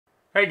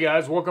Hey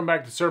guys, welcome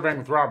back to Surveying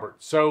with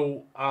Robert.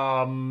 So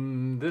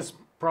this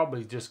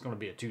probably just going to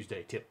be a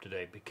Tuesday tip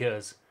today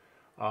because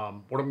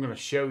what I'm going to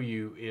show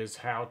you is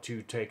how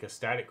to take a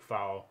static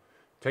file,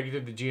 take it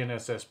to the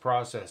GNSS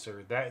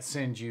processor. That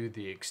sends you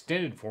the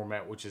extended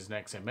format, which is an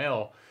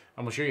XML.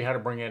 I'm going to show you how to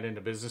bring that into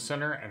Business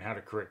Center and how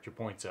to correct your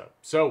points up.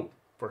 So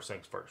first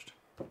things first.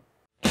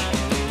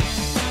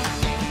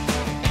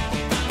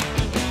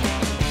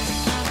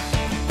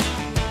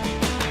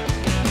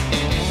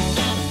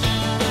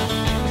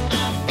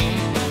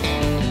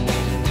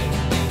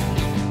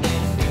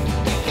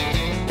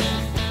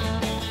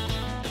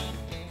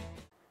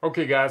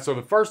 Okay guys, so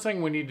the first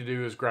thing we need to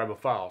do is grab a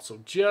file.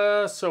 So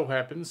just so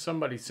happens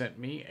somebody sent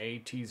me a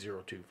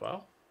T02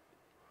 file.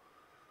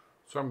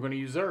 So I'm going to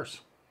use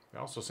theirs. They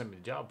also sent me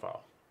the job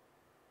file.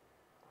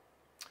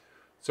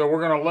 So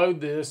we're going to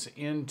load this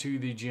into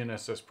the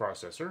GNSS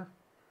processor.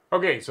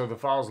 Okay, so the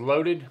file's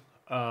loaded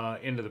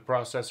into the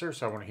processor.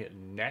 So I want to hit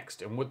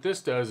next. And what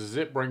this does is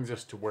it brings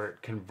us to where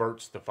it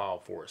converts the file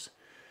for us.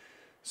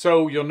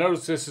 So you'll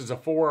notice this is a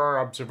 4-hour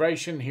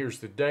observation. Here's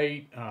the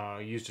date.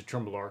 Used a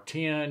Trimble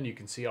R10. You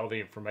can see all the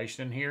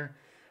information in here.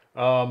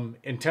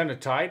 Antenna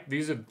type.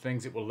 These are the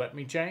things it will let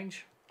me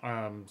change.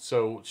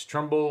 So it's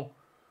Trimble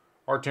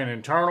R10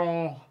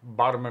 internal,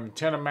 bottom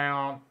antenna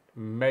mount,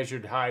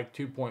 measured height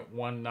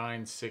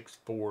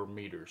 2.1964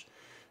 meters.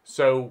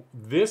 So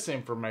this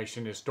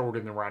information is stored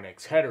in the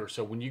RINEX header.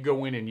 So when you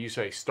go in and you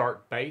say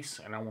start base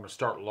and I want to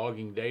start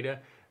logging data,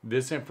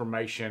 this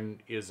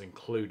information is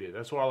included.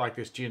 That's why I like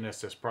this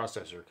GNSS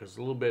processor, because a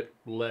little bit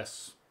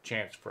less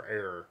chance for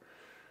error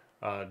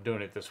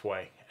doing it this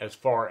way as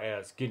far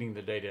as getting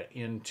the data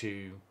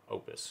into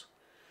OPUS.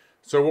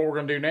 So what we're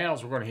going to do now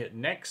is we're going to hit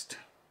next.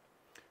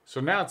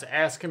 So now it's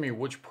asking me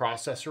which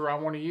processor I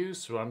want to use.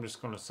 So I'm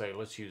just going to say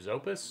let's use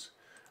OPUS.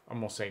 I'm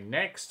going to say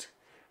next.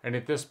 And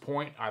at this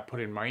point I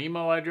put in my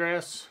email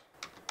address.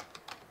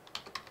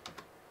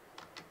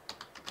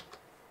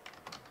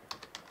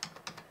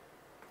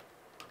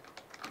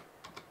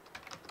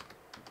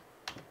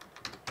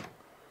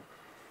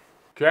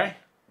 Okay,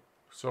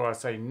 so I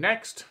say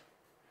next.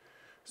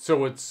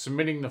 So it's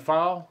submitting the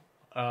file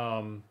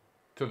to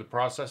the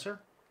processor.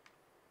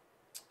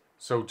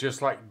 So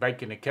just like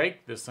baking a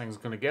cake, this thing's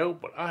going to go,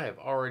 but I have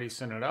already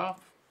sent it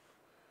off.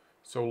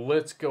 So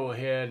let's go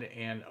ahead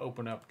and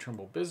open up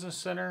Trimble Business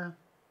Center,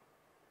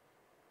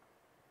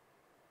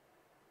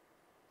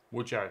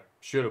 which I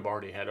should have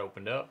already had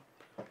opened up.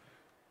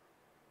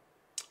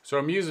 So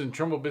I'm using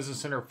Trimble Business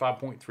Center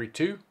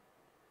 5.32.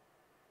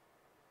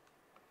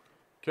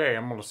 Okay,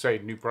 I'm going to say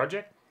new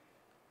project.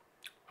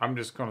 I'm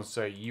just going to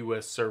say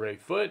US survey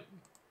foot.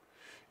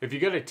 If you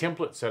got a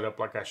template set up,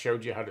 like I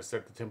showed you how to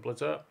set the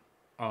templates up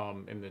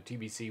in the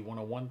TBC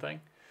 101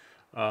 thing,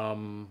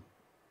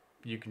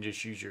 you can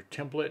just use your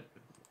template.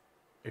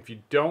 If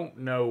you don't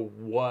know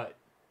what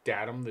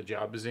datum the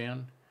job is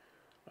in,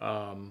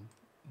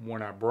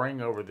 when I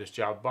bring over this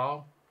job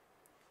file,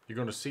 you're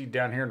going to see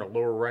down here in the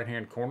lower right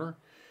hand corner,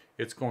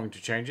 it's going to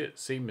change it.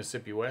 See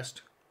Mississippi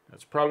West.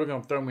 That's probably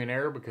going to throw me an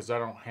error because I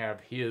don't have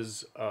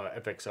his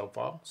FXL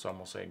file. So I'm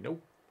going to say nope.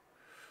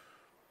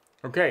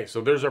 Okay, so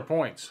there's our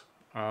points.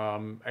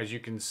 As you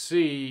can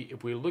see,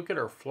 if we look at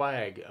our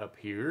flag up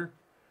here,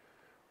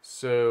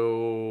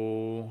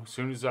 so as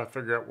soon as I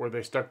figure out where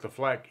they stuck the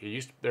flag,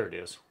 there it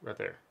is, right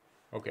there.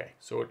 Okay,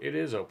 so it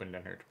is open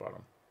down here at the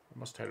bottom. I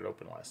must have had it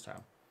open last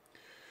time.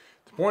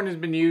 The point has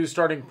been used,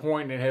 starting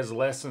point, and it has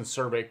less than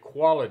survey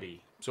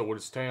quality. So what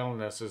it's telling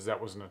us is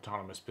that was an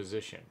autonomous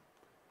position.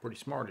 Pretty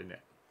smart, isn't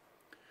it?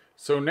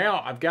 So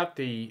now I've got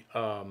the,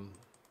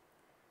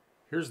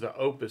 here's the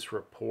OPUS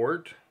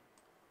report.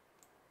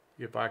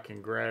 If I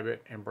can grab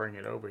it and bring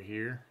it over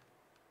here.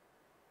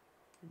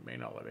 It may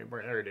not let me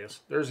bring, there it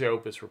is. There's the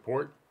OPUS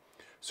report.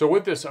 So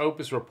with this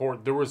OPUS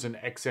report, there was an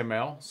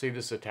XML. See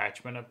this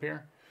attachment up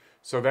here?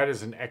 So that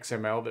is an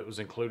XML that was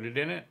included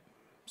in it.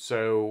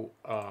 So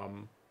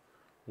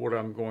what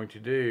I'm going to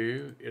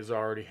do is I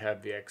already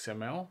have the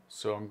XML.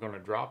 So I'm going to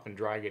drop and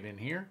drag it in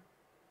here.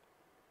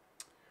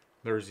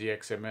 There's the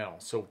XML.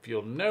 So if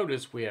you'll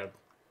notice, we have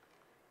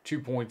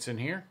 2 points in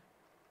here.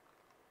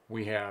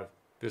 We have,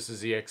 this is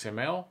the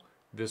XML.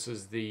 This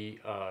is the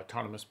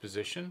autonomous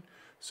position.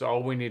 So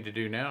all we need to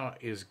do now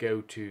is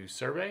go to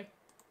survey,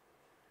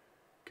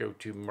 go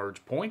to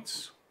merge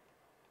points.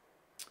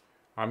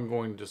 I'm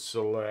going to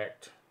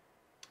select,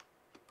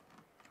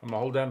 I'm going to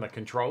hold down the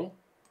control.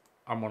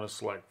 I'm going to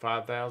select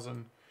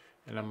 5,000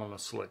 and I'm going to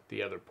select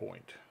the other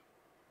point.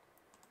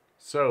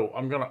 So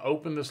I'm going to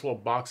open this little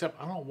box up.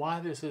 I don't know why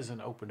this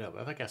isn't opened up.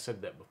 I think I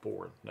said that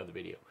before in another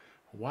video.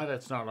 Why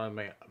that's not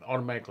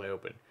automatically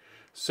open.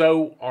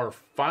 So our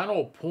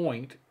final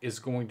point is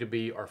going to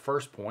be our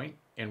first point,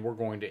 and we're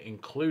going to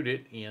include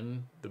it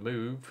in the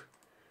move.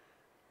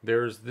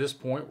 There's this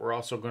point. We're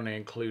also going to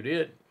include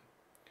it.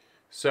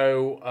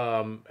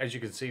 So as you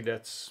can see,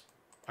 that's,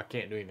 I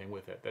can't do anything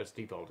with it. That's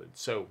defaulted.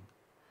 So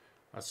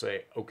I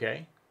say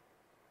okay.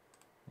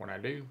 When I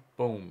do,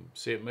 boom,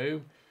 see it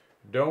move.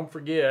 Don't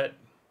forget,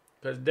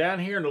 because down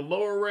here in the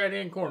lower right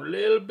hand corner,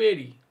 little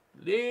bitty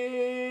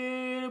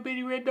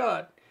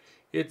dot,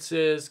 it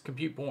says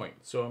compute point.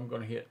 So I'm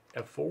going to hit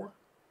F4.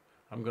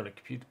 I'm going to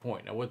compute the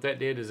point. Now what that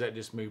did is that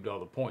just moved all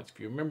the points. If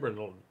you remember in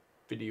the little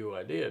video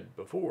I did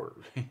before,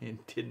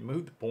 it didn't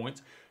move the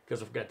points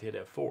because I forgot to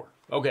hit F4.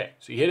 Okay,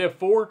 so you hit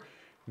F4.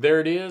 There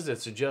it is.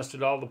 It's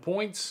adjusted all the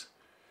points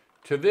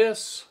to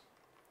this.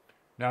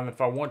 Now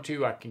if I want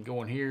to, I can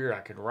go in here.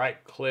 I can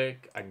right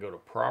click. I can go to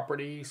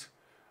properties.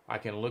 I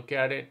can look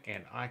at it,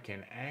 and I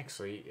can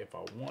actually, if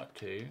I want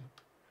to,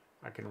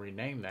 I can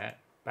rename that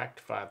back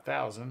to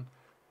 5,000.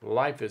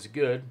 Life is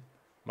good.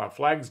 My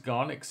flag's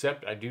gone,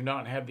 except I do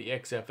not have the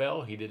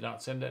XFL. He did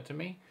not send that to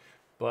me,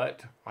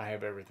 but I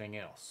have everything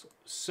else.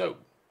 So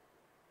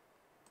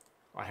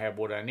I have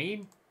what I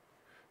need.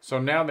 So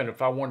now that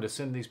if I wanted to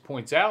send these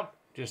points out,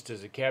 just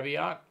as a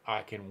caveat,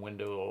 I can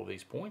window all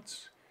these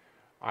points.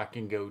 I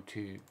can go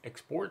to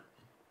export,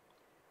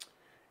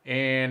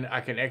 and I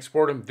can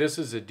export them. This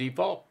is a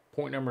default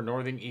point number,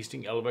 northing,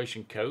 easting,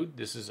 elevation code.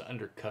 This is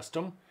under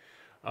custom.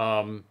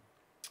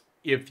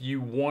 If you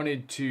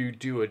wanted to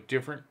do a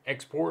different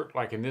export,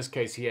 like in this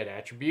case he had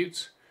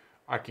attributes,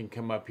 I can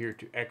come up here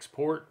to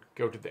export,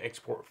 go to the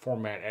export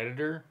format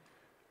editor.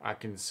 I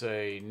can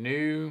say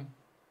new,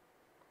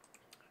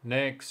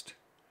 next.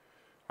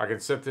 I can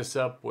set this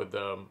up with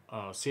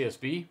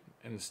CSV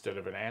instead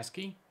of an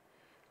ASCII.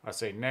 I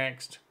say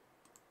next,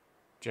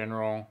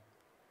 general,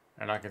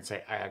 and I can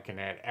say I can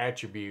add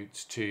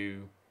attributes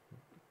to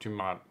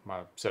my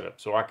setup.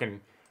 So I can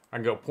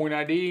go point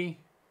ID,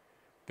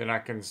 then I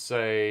can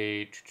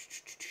say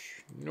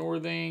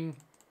northing,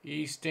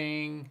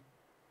 easting,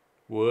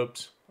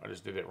 whoops, I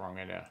just did it wrong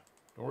right now.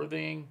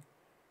 Northing,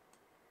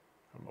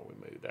 how about we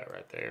move that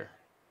right there?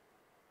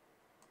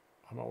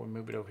 How about we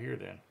move it over here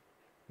then?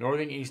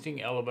 Northing,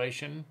 easting,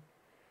 elevation.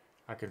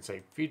 I can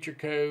say feature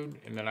code,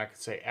 and then I can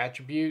say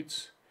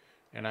attributes,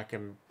 and I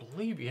can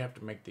believe you have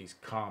to make these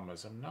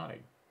commas. I'm not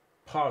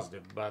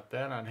positive about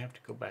that. I'd have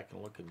to go back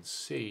and look and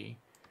see.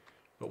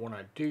 But when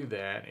I do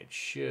that, it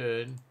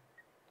should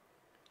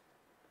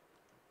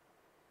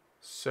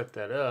set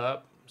that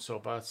up. So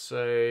if I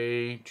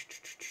say,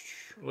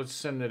 let's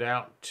send it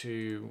out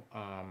to,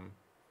 I'm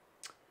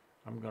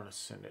going to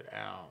send it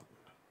out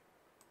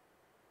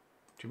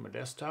to my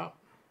desktop.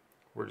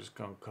 We're just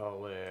going to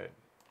call it,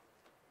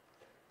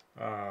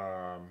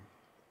 how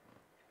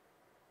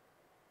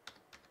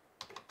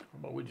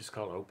about we just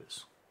call it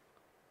OPUS.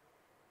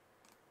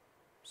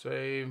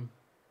 Save,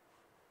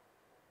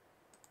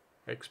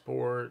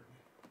 export.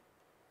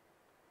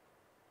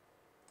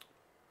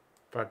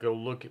 If I go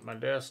look at my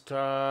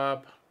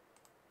desktop,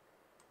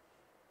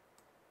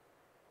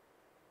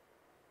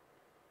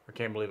 I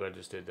can't believe I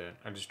just did that.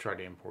 I just tried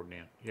to import it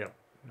in. Yep,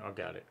 I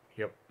got it.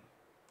 Yep.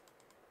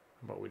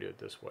 How about we do it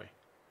this way?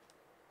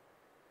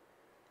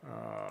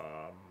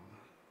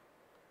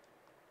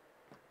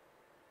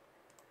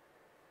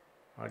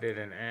 I did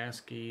an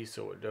ASCII,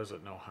 so it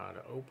doesn't know how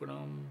to open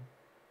them.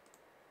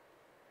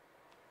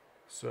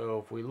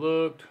 So if we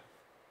looked,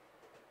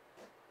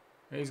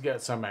 he's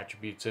got some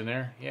attributes in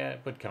there. Yeah,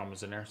 put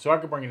commas in there. So I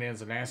could bring it in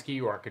as an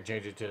ASCII, or I could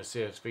change it to a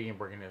CSV and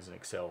bring it as an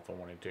Excel if I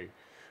wanted to.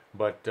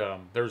 But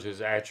there's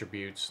his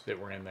attributes that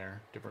were in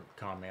there, different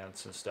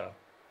comments and stuff.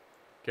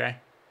 Okay?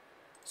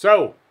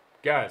 So,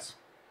 guys,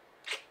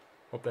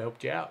 hope that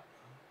helped you out.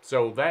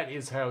 So that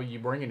is how you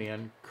bring it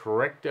in,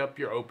 correct up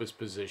your OPUS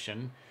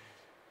position,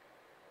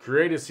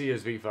 create a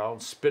CSV file,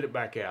 and spit it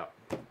back out.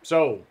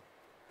 So,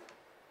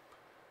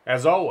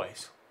 as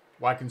always,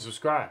 like and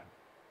subscribe.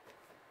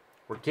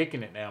 We're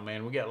kicking it now,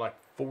 man. We got like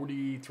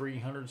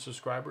 4,300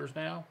 subscribers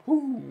now.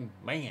 Whoo,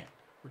 man.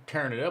 We're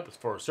tearing it up as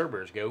far as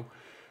servers go.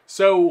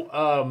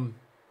 So,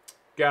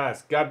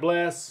 guys, God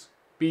bless.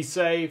 Be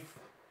safe.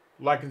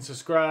 Like and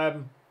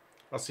subscribe.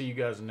 I'll see you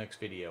guys in the next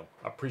video.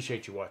 I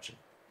appreciate you watching.